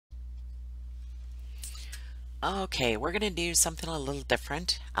Okay, we're going to do something a little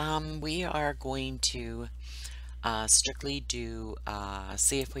different. We are going to strictly do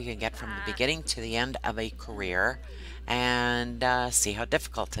see if we can get from the beginning to the end of a career and see how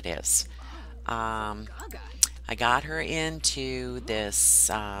difficult it is. Um, I got her into this,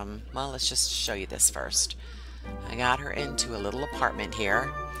 well, let's just show you this first. I got her into a little apartment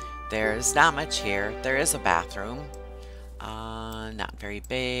here. There's not much here. There is a bathroom, not very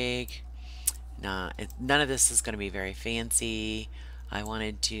big. None of this is going to be very fancy. I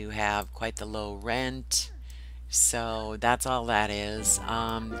wanted to have quite the low rent, so that's all that is.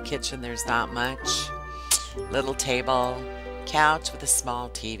 Kitchen, there's not much. Little table, couch with a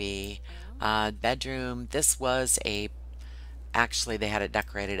small TV. Bedroom, this was actually they had it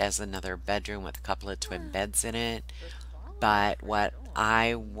decorated as another bedroom with a couple of twin beds in it. But what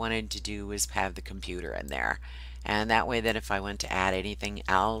I wanted to do was have the computer in there. And that way that if I went to add anything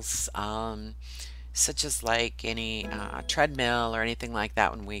else, such as like any treadmill or anything like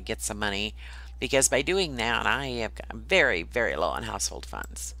that when we get some money, because by doing that I have got very, very low on household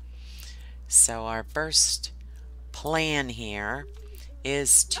funds. So our first plan here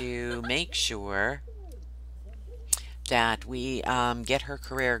is to make sure that we get her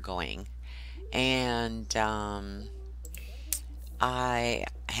career going. And I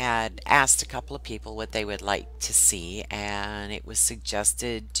had asked a couple of people what they would like to see, and it was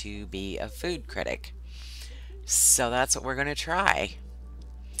suggested to be a food critic. So that's what we're going to try.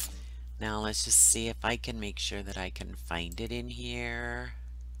 Now let's just see if I can make sure that I can find it in here.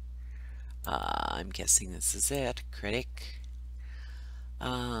 I'm guessing this is it, Critic.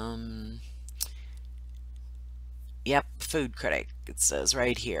 Yep, food critic. It says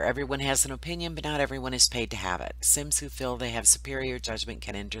right here, everyone has an opinion, but not everyone is paid to have it. Sims who feel they have superior judgment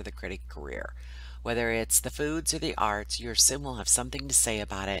can enter the critic career. Whether it's the foods or the arts, your sim will have something to say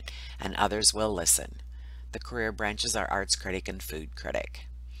about it, and others will listen. The career branches are arts critic and food critic.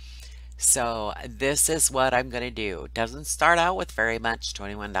 So this is what I'm going to do. Doesn't start out with very much,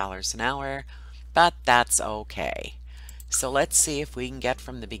 $21 an hour, but that's okay. So let's see if we can get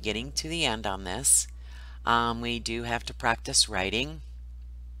from the beginning to the end on this. We do have to practice writing.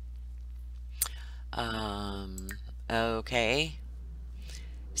 Okay.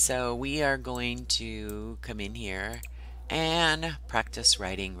 So we are going to come in here and practice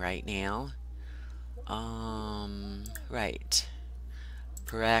writing right now. Right.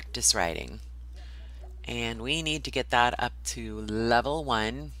 Practice writing. And we need to get that up to level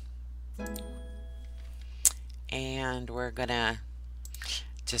 1. And we're gonna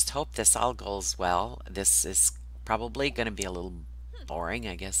just hope this all goes well. This is probably going to be a little boring,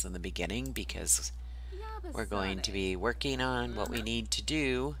 I guess, in the beginning because we're going to be working on what we need to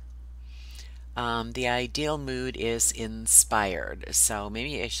do. The ideal mood is inspired, so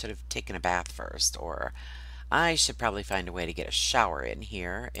maybe I should have taken a bath first, or I should probably find a way to get a shower in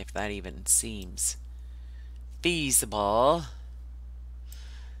here, if that even seems feasible.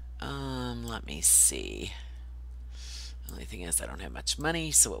 Let me see. The only thing is I don't have much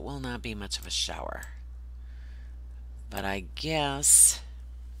money, so it will not be much of a shower. But I guess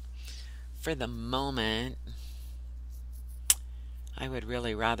for the moment I would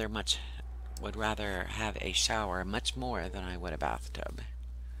really rather have a shower much more than I would a bathtub.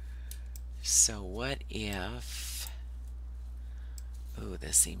 So what if, oh,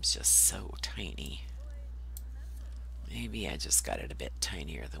 this seems just so tiny. Maybe I just got it a bit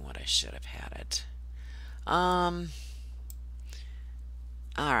tinier than what I should have had it.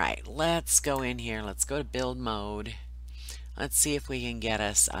 Alright, let's go in here. Let's go to build mode. Let's see if we can get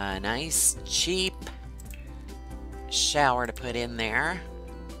us a nice, cheap shower to put in there.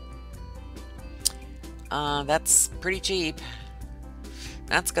 That's pretty cheap.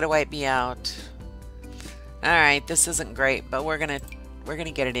 That's gonna wipe me out. Alright, this isn't great, but we're gonna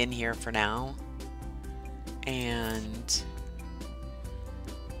get it in here for now. And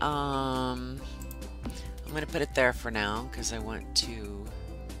I'm gonna put it there for now because I want to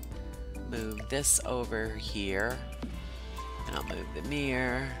move this over here. And I'll move the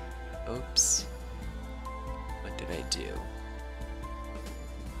mirror. Oops. What did I do?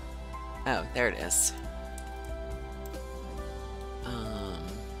 Oh, there it is.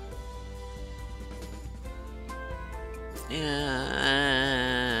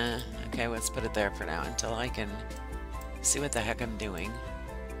 Yeah. Okay, let's put it there for now until I can see what the heck I'm doing.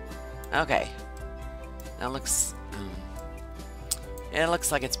 Okay. That looks... it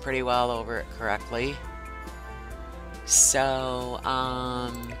looks like it's pretty well over it correctly. So,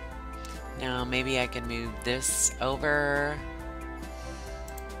 now maybe I can move this over.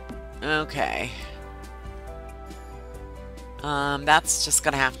 Okay. That's just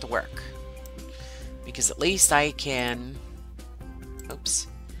gonna have to work. because at least I can, oops,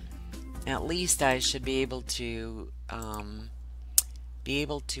 at least I should be able to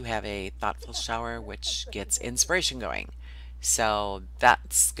have a thoughtful shower, which gets inspiration going. So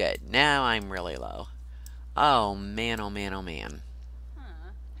that's good. Now I'm really low. Oh man, oh man, oh man.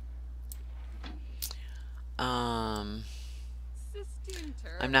 Um,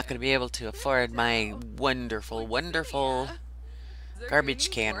 I'm not going to be able to afford my wonderful, wonderful garbage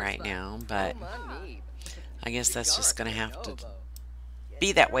can right now, but I guess that's just going to have to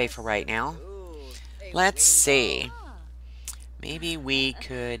be that way for right now. Let's see. Maybe we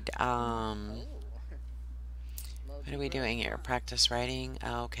could, what are we doing here? Practice writing?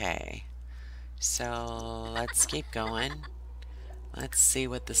 Okay. So let's keep going. Let's see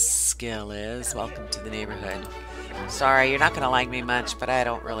what the skill is. Welcome to the neighborhood. Sorry, you're not going to like me much, but I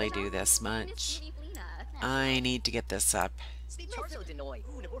don't really do this much. I need to get this up.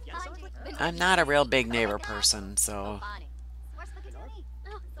 I'm not a real big neighbor person, so...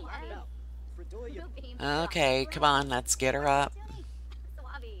 Okay, come on, let's get her up.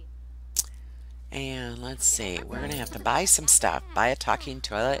 And let's see, we're going to have to buy some stuff. Buy a talking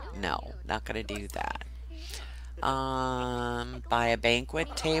toilet? No, not going to do that. Buy a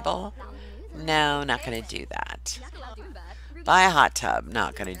banquet table? No, not going to do that. Buy a hot tub?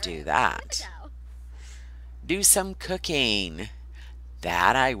 Not going to do that. Do some cooking?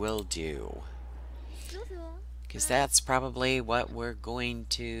 That I will do. Because that's probably what we're going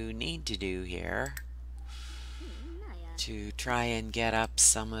to need to do here. To try and get up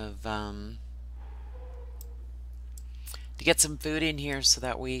some of, to get some food in here so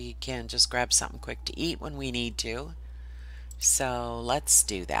that we can just grab something quick to eat when we need to. So let's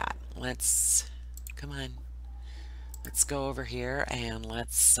do that. Come on. Let's go over here and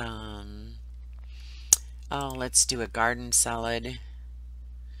let's do a garden salad.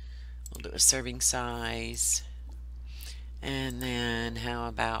 We'll do a serving size. And then how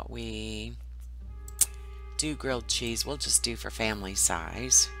about we do grilled cheese? We'll just do for family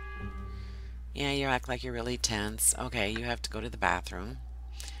size. Yeah, you act like you're really tense. Okay, you have to go to the bathroom.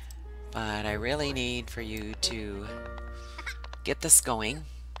 But I really need for you to get this going.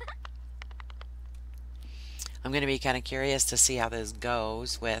 I'm going to be kind of curious to see how this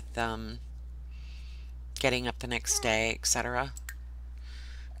goes with getting up the next day, etc.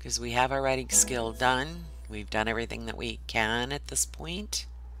 Because we have our writing skill done. We've done everything that we can at this point.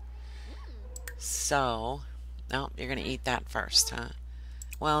 So, no, you're going to eat that first, huh?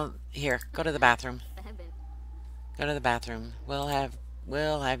 Well, here, go to the bathroom. Go to the bathroom. We'll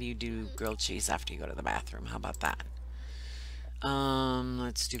have you do grilled cheese after you go to the bathroom. How about that?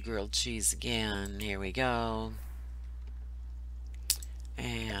 Let's do grilled cheese again. Here we go.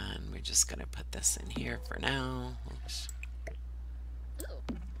 And we're just going to put this in here for now. Oops.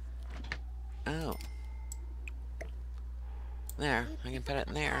 Oh. There, I can put it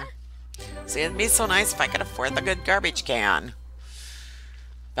in there. See, it'd be so nice if I could afford the good garbage can.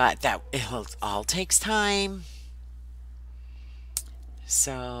 But it all takes time.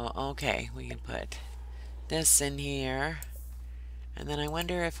 So, okay, we can put this in here. And then I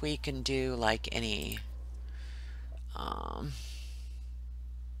wonder if we can do like any,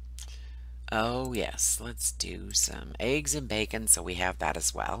 oh yes, let's do some eggs and bacon so we have that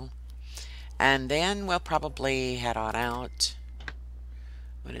as well. And then we'll probably head on out.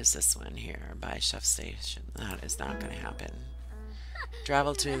 What is this one here? Buy Chef Station. That is not going to happen.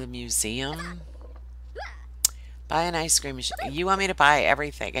 Travel to the museum. Buy an ice cream machine. You want me to buy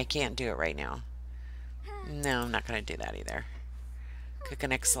everything? I can't do it right now. No, I'm not going to do that either. Cook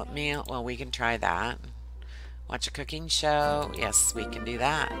an excellent meal. Well, we can try that. Watch a cooking show. Yes, we can do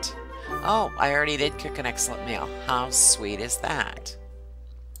that. Oh, I already did cook an excellent meal. How sweet is that?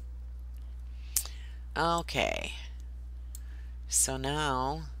 Okay. So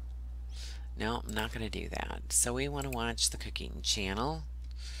now, no, I'm not going to do that. So we want to watch the cooking channel.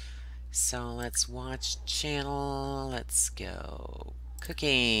 So let's watch channel. Let's go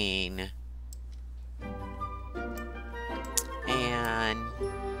cooking. And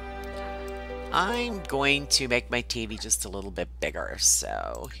I'm going to make my TV just a little bit bigger.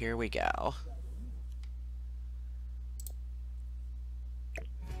 So here we go.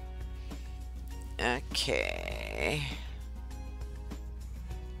 Okay.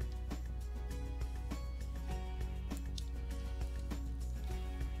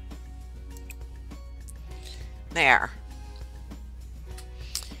 There.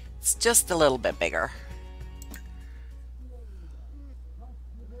 It's just a little bit bigger.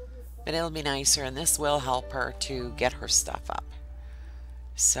 But it'll be nicer, and this will help her to get her stuff up.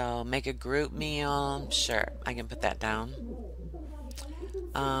 So make a group meal. Sure, I can put that down.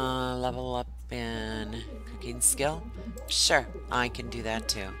 Level up open cooking skill. Sure, I can do that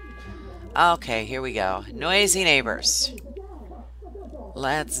too. Okay, here we go. Noisy neighbors.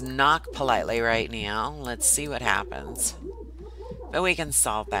 Let's knock politely right now. Let's see what happens. But we can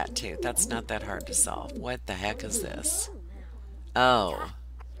solve that too. That's not that hard to solve. What the heck is this? Oh.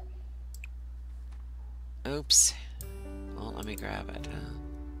 Oops. Well, let me grab it.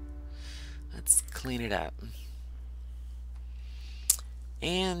 Let's clean it up.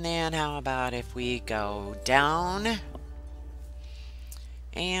 And then how about if we go down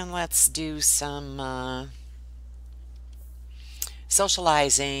and let's do some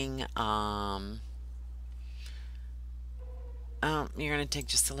socializing. You're going to take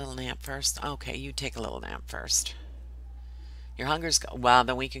just a little nap first? Okay, you take a little nap first. Your hunger's well,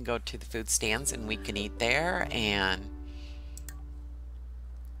 then we can go to the food stands and we can eat there. And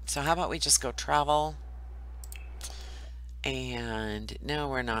so how about we just go travel? And no,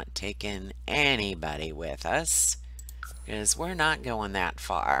 we're not taking anybody with us because we're not going that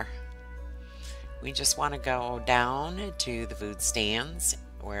far. We just want to go down to the food stands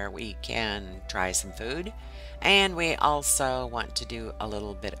where we can try some food. And we also want to do a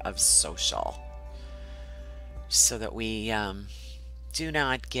little bit of social so that we do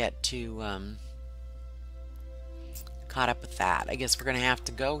not get too caught up with that. I guess we're going to have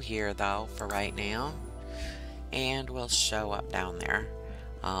to go here though for right now. And we'll show up down there.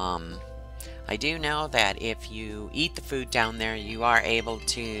 I do know that if you eat the food down there, you are able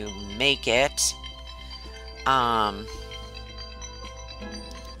to make it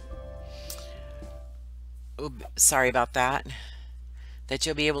sorry about that. That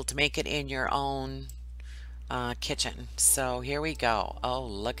you'll be able to make it in your own kitchen. So here we go. Oh,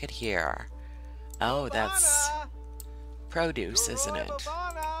 look at here. Oh, that's produce, isn't it?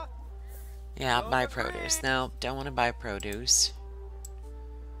 Yeah, buy produce. No, don't want to buy produce.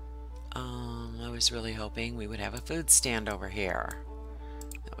 I was really hoping we would have a food stand over here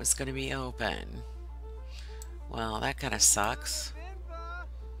that was going to be open. Well, that kind of sucks.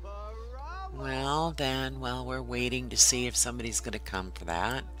 Well, then, while we're waiting to see if somebody's going to come for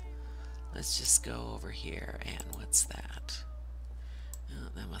that, let's just go over here. And what's that? Oh,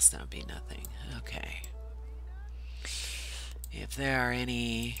 that must not be nothing. Okay. If there are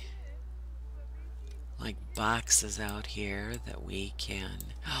any like boxes out here that we can...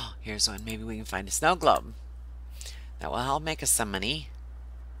 Oh, here's one. Maybe we can find a snow globe. That will help make us some money.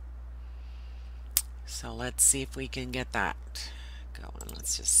 So let's see if we can get that going.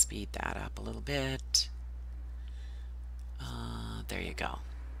 Let's just speed that up a little bit. There you go.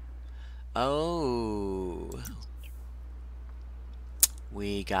 Oh,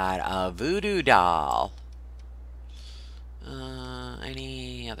 we got a voodoo doll.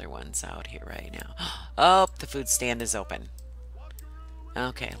 Any other ones out here right now? Oh, the food stand is open.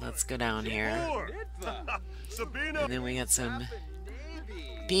 Okay, let's go down here. And then we got some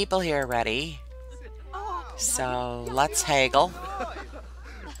people here ready. So let's haggle.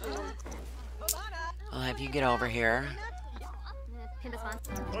 I'll have you get over here.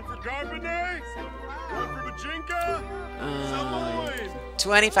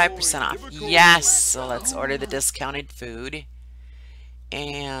 25% off. Yes, so let's order the discounted food.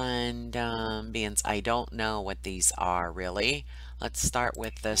 And beans, I don't know what these are really. Let's start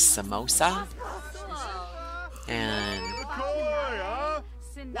with the samosa. And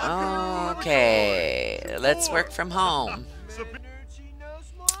okay, let's work from home.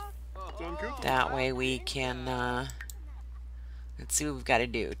 That way we can let's see what we've got to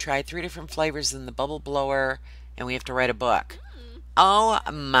do. Try 3 different flavors in the bubble blower, and we have to write a book. Oh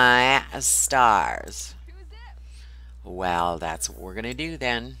my stars. Well, that's what we're gonna do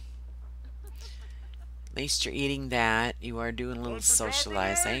then. At least you're eating that. You are doing a little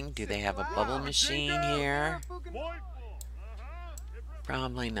socializing. Do they have a bubble machine here?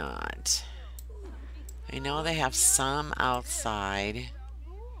 Probably not. I know they have some outside.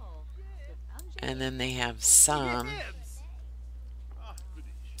 And then they have some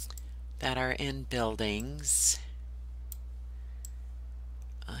that are in buildings.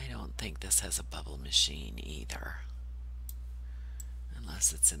 I don't think this has a bubble machine either.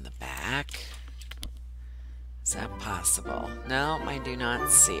 Unless it's in the back. Is that possible? No, I do not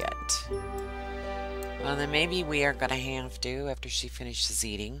see it. Well, then maybe we are going to have to after she finishes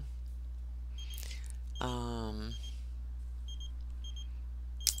eating.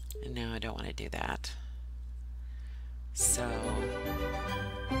 No, I don't want to do that. So,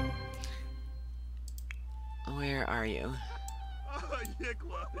 where are you?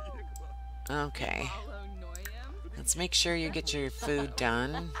 Okay. Let's make sure you get your food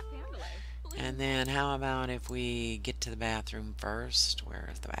done. And then how about if we get to the bathroom first? Where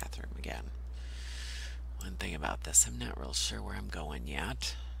is the bathroom again? One thing about this, I'm not real sure where I'm going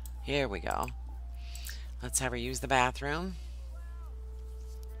yet. Here we go. Let's have her use the bathroom.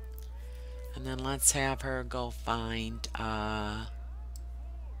 And then let's have her go find a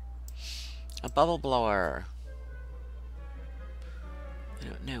bubble blower. I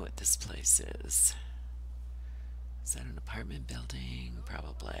don't know what this place is. Is that an apartment building?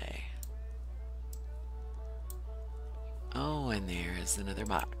 Probably. Oh, and there is another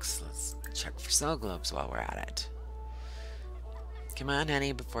box. Let's check for snow globes while we're at it. Come on,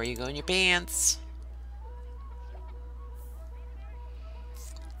 honey, before you go in your pants.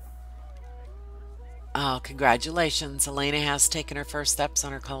 Oh, congratulations. Elena has taken her first steps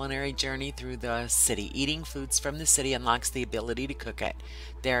on her culinary journey through the city. Eating foods from the city unlocks the ability to cook it.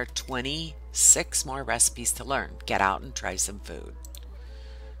 There are 26 more recipes to learn. Get out and try some food.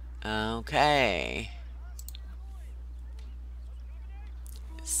 Okay.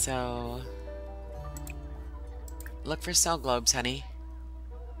 So, look for snow globes, honey.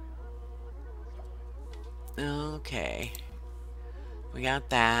 Okay. We got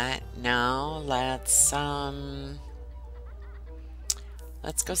that. Now let's go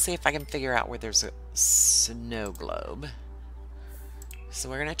see if I can figure out where there's a snow globe. So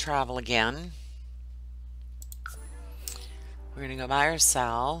we're gonna travel again. We're gonna go by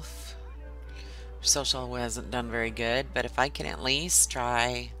ourselves. Social hasn't done very good, but if I can at least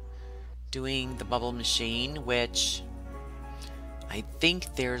try doing the bubble machine, which I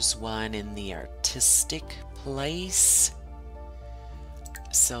think there's one in the artistic place.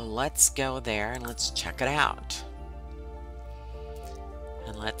 So let's go there and let's check it out.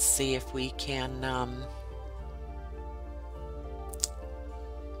 And let's see if we can,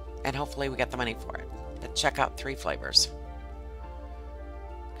 and hopefully we get the money for it. But check out 3 flavors.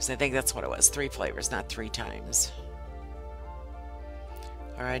 Because I think that's what it was, 3 flavors, not 3 times.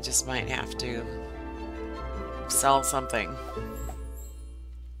 Or I just might have to sell something.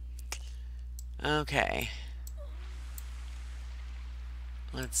 Okay.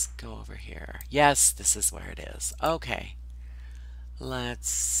 Let's go over here. Yes, this is where it is. Okay. Let's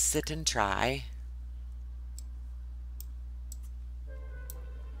sit and try.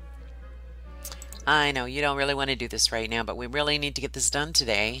 I know you don't really want to do this right now, but we really need to get this done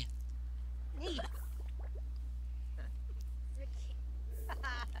today.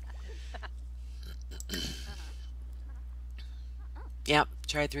 Yep,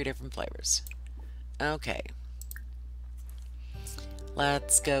 try 3 different flavors. Okay.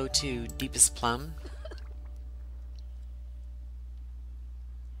 Let's go to Deepest Plum.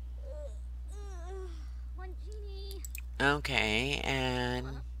 Okay,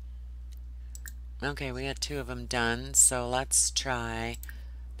 and okay, we got 2 of them done, so let's try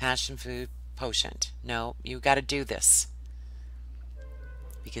Passion Food Potion. No, you got to do this,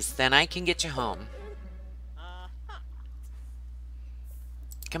 because then I can get you home.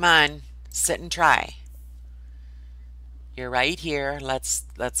 Come on, sit and try. You're right here. Let's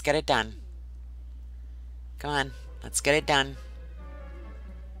get it done. Come on, let's get it done.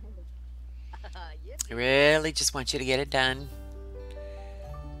 I really just want you to get it done.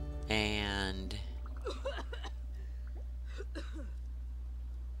 And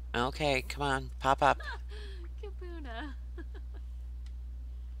okay, come on, pop up.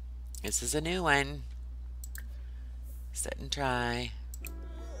 This is a new one. Sit and try.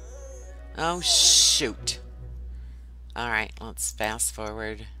 Oh shoot. Alright, let's fast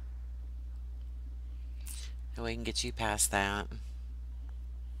forward. So we can get you past that.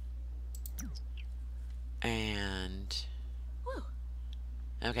 And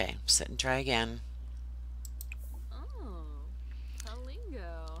okay, sit and try again.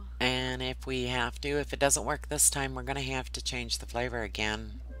 And if we have to, if it doesn't work this time, we're gonna have to change the flavor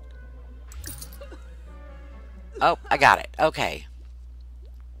again. Oh, I got it. Okay.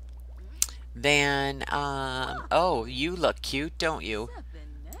 Then, oh, you look cute, don't you?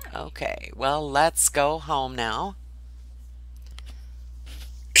 Okay, well, let's go home now.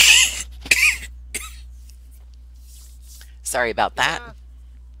 Sorry about that.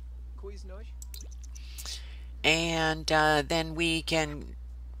 And then we can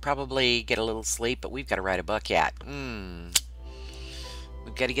probably get a little sleep, but we've got to write a book yet. We've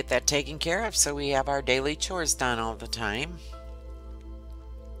got to get that taken care of so we have our daily chores done all the time.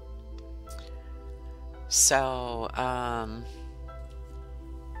 So,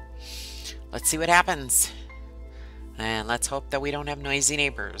 let's see what happens. And let's hope that we don't have noisy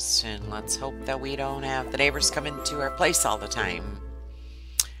neighbors. And let's hope that we don't have the neighbors come into our place all the time.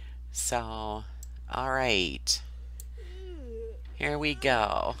 So, alright. Here we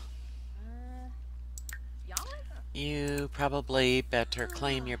go. You probably better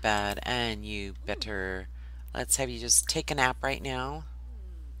claim your bed, and you better, let's have you just take a nap right now.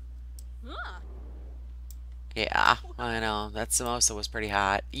 Yeah, I know. That samosa was pretty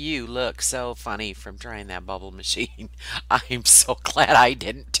hot. You look so funny from trying that bubble machine. I'm so glad I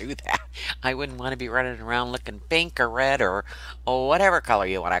didn't do that. I wouldn't want to be running around looking pink or red or whatever color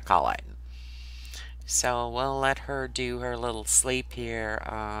you want to call it. So we'll let her do her little sleep here.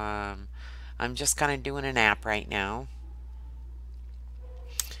 I'm just kind of doing a nap right now,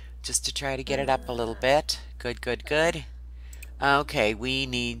 just to try to get it up a little bit. Good, good, good. Okay, we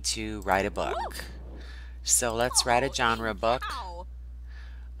need to write a book. So let's write a genre book.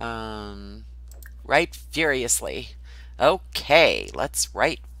 Write furiously. Okay, let's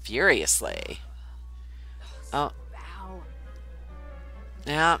write furiously. Oh,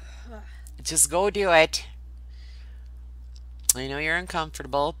 yeah, just go do it. I know you're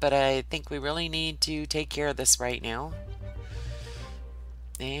uncomfortable, but I think we really need to take care of this right now.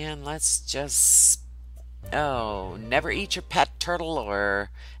 And let's just... Oh, never eat your pet turtle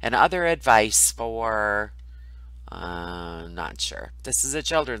and other advice for... not sure. This is a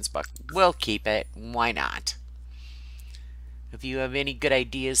children's book. We'll keep it. Why not? If you have any good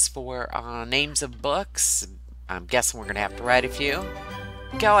ideas for names of books, I'm guessing we're going to have to write a few.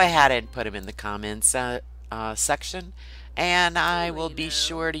 Go ahead and put them in the comments section, and I will be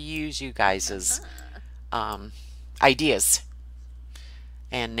sure to use you guys' ideas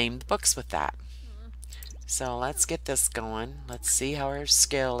and name the books with that. So let's get this going. Let's see how her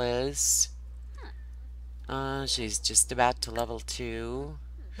skill is. She's just about to level 2,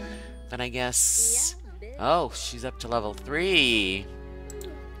 but I guess... Oh, she's up to level 3.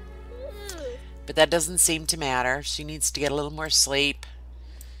 But that doesn't seem to matter. She needs to get a little more sleep.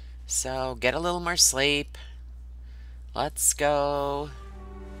 So get a little more sleep. Let's go.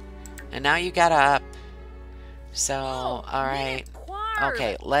 And now you got up. So, alright.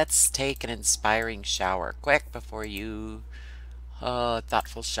 Okay, let's take an inspiring shower. Quick, before you...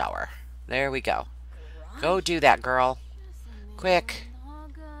 thoughtful shower. There we go. Go do that, girl. Quick.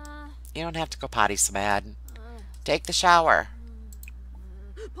 You don't have to go potty so bad. Take the shower.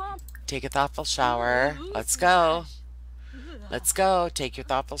 Take a thoughtful shower. Let's go. Let's go. Take your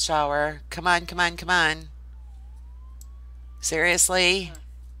thoughtful shower. Come on, come on, come on. Seriously?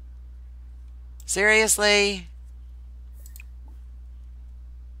 Seriously?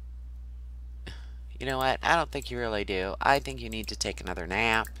 You know what? I don't think you really do. I think you need to take another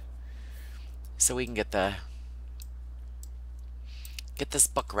nap so we can get this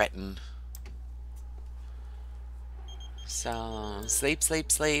book written. So, sleep,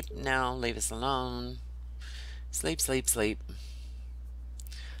 sleep, sleep. No, leave us alone. Sleep, sleep, sleep.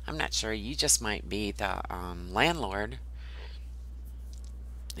 I'm not sure. You just might be the landlord.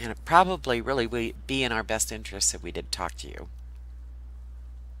 And it probably really would be in our best interest if we did talk to you.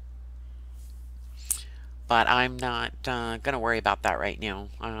 But I'm not going to worry about that right now.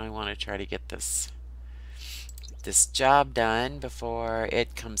 I want to try to get this job done before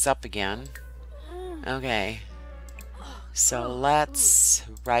it comes up again. Okay. So let's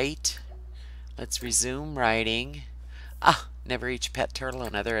write. Let's resume writing. Ah, never eat your pet turtle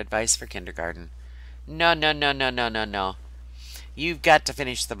and other advice for kindergarten. No, no, no, no, no, no, no. You've got to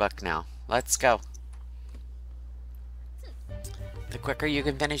finish the book now. Let's go. The quicker you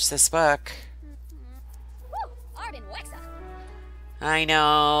can finish this book. I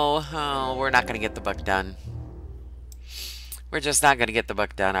know. Oh, we're not going to get the book done. We're just not going to get the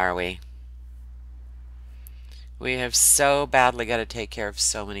book done, are we? We have so badly got to take care of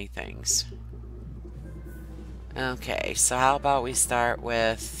so many things. Okay, so how about we start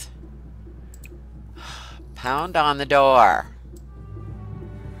with... Pound on the door.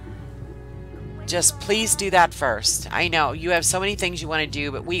 Just please do that first. I know, you have so many things you want to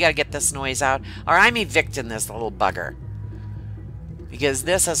do, but we got to get this noise out, or I'm evicting this little bugger. Because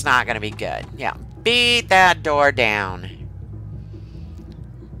this is not going to be good. Yeah, beat that door down.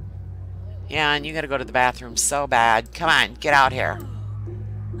 Yeah, and you got to go to the bathroom so bad. Come on, get out here.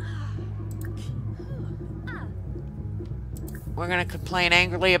 We're going to complain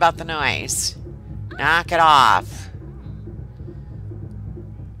angrily about the noise. Knock it off.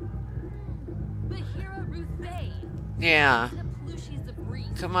 Yeah.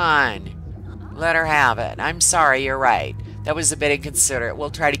 Come on. Let her have it. I'm sorry, you're right. That was a bit inconsiderate.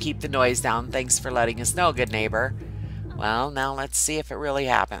 We'll try to keep the noise down. Thanks for letting us know, good neighbor. Well, now let's see if it really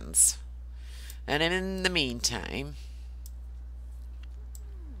happens. And in the meantime...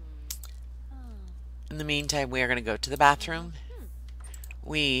 we are going to go to the bathroom.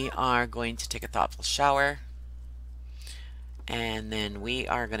 We are going to take a thoughtful shower. And then we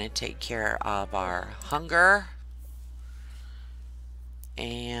are going to take care of our hunger.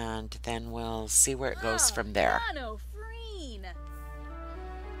 and then we'll see where it goes from there.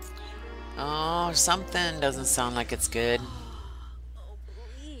 Oh, something doesn't sound like it's good.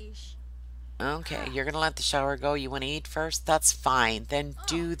 Okay, you're gonna let the shower go. You want to eat first? That's fine. Then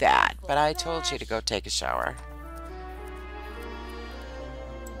do that. But I told you to go take a shower.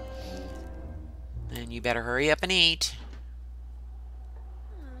 Then you better hurry up and eat.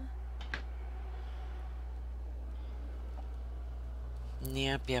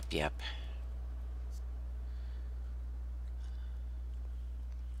 Yep.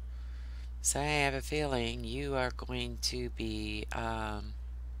 So I have a feeling you are going to be, oh,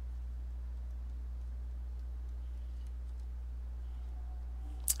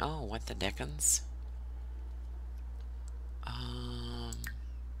 what the dickens?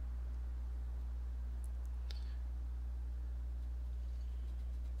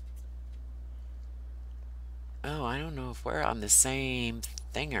 Oh, I don't know if we're on the same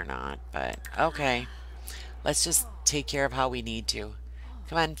thing or not, but okay. Let's just take care of how we need to.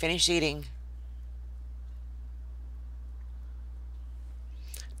 Come on, finish eating.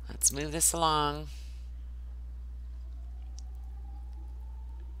 Let's move this along.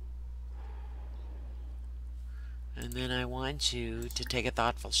 And then I want you to take a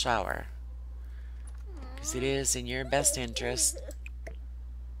thoughtful shower, because it is in your best interest.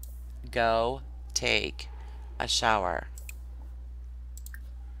 Go take a shower.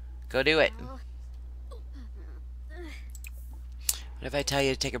 Go do it. What if I tell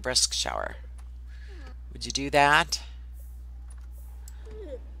you to take a brisk shower? Would you do that?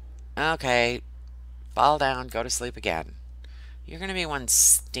 Okay. Fall down, go to sleep again. You're going to be one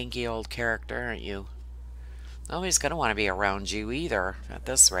stinky old character, aren't you? Nobody's going to want to be around you either, at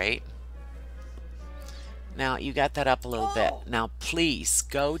this rate. Now, you got that up a little bit. Now, please,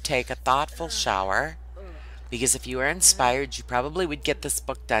 go take a thoughtful shower, because if you were inspired, you probably would get this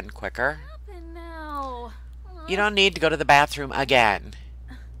book done quicker. You don't need to go to the bathroom again.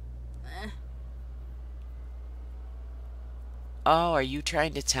 Oh, are you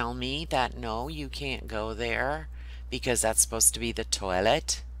trying to tell me that no, you can't go there because that's supposed to be the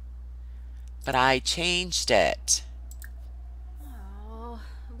toilet? But I changed it.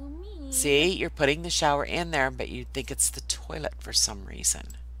 See, you're putting the shower in there, but you think it's the toilet for some reason.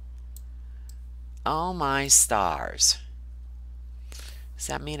 Oh my stars. Does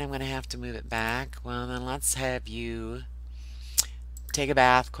that mean I'm going to have to move it back? Well, then let's have you take a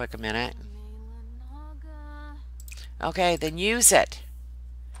bath quick a minute. Okay, then use it.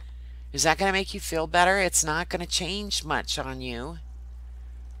 Is that going to make you feel better? It's not going to change much on you.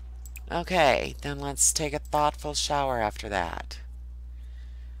 Okay, then let's take a thoughtful shower after that.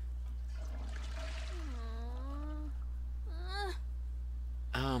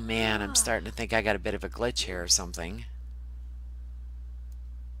 Oh man, I'm starting to think I got a bit of a glitch here or something.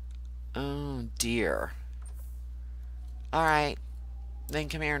 Oh dear. Alright, then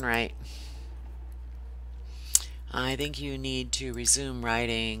come here and write. I think you need to resume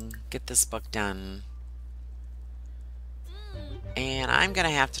writing, get this book done. And I'm going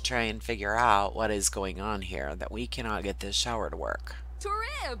to have to try and figure out what is going on here, that we cannot get this shower to work.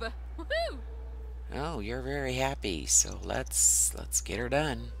 Torib! Woohoo! Oh, you're very happy, so let's get her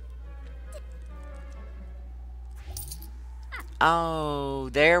done. Oh,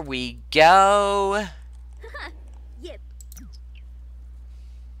 there we go. Yep.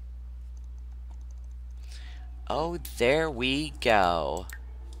 Oh, there we go.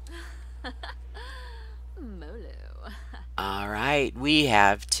 Molo. All right, we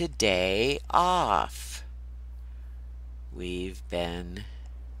have today off. We've been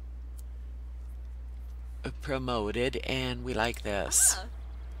promoted and we like this.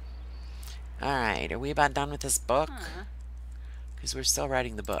 All right, are we about done with this book? Because we're still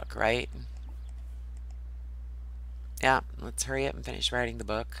writing the book, right? Yeah, let's hurry up and finish writing the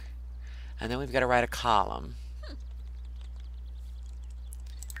book. And then we've got to write a column.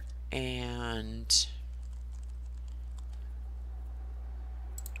 And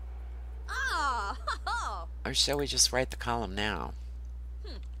or shall we just write the column now?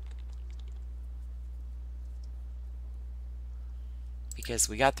 Because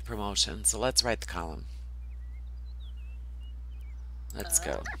we got the promotion, so let's write the column. Let's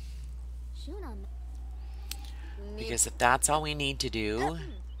go. Because if that's all we need to do,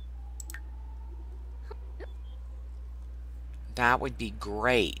 that would be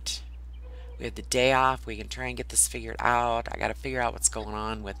great. We have the day off. We can try and get this figured out. I got to figure out what's going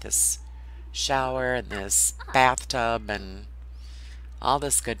on with this shower and this bathtub and all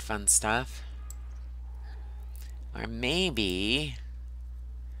this good fun stuff. Or maybe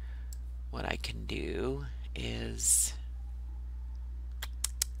what I can do is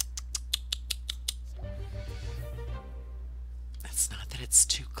it's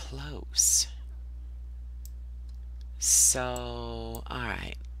too close. So, all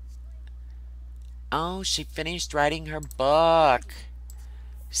right. Oh, she finished writing her book.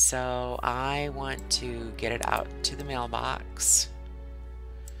 So I want to get it out to the mailbox.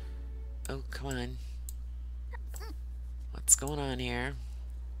 Oh, come on. What's going on here?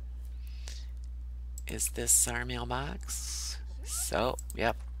 Is this our mailbox? So,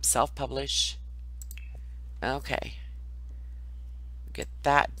 yep, self-publish. Okay. Get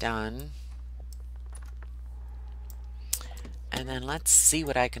that done. And then let's see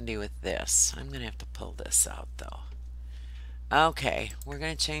what I can do with this. I'm going to have to pull this out though. Okay, we're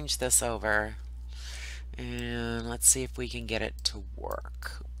going to change this over. And let's see if we can get it to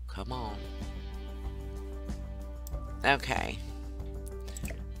work. Come on. Okay.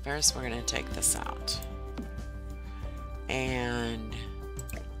 First, we're going to take this out. And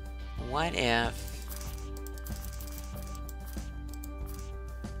what if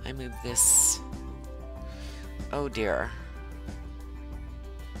I move this? Oh dear.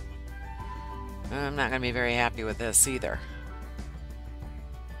 I'm not going to be very happy with this either.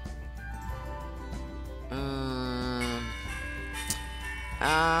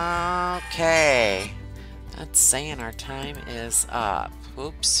 Okay. That's saying our time is up.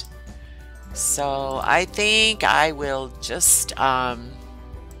 Oops. So I think I will just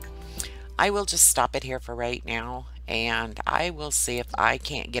stop it here for right now, and I will see if I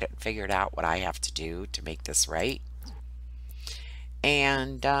can't get it figured out what I have to do to make this right.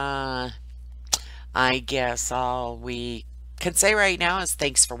 And I guess all we can say right now is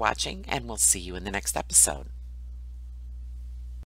thanks for watching, and we'll see you in the next episode.